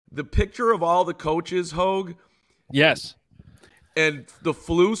the picture of all the coaches, Hogue, Yes. and the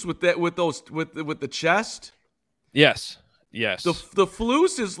Flus with the chest. Yes. Yes. The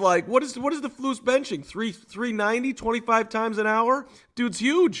Flus is like, what is the Flus benching? 390, 25 times an hour? Dude's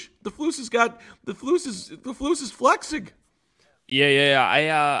huge. The Flus is flexing.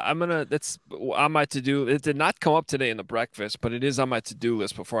 Yeah. I'm gonna. That's on my to do. It did not come up today in the breakfast, but it is on my to do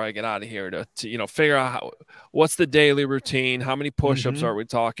list before I get out of here to figure out what's the daily routine. How many push-ups are we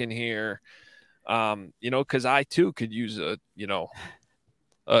talking here? Because I too could use a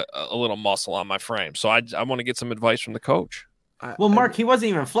little muscle on my frame. So I want to get some advice from the coach. Well, Mark, he wasn't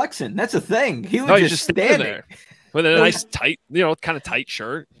even flexing. That's the thing. He was just standing there with a nice tight, kind of tight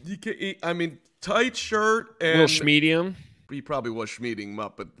shirt. Tight shirt and a little schmedium. He probably was schmeeding him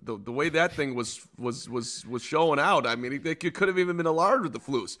up, but the way that thing was showing out, it could have even been a lard with the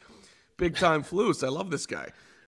Flus. Big time Flus. I love this guy.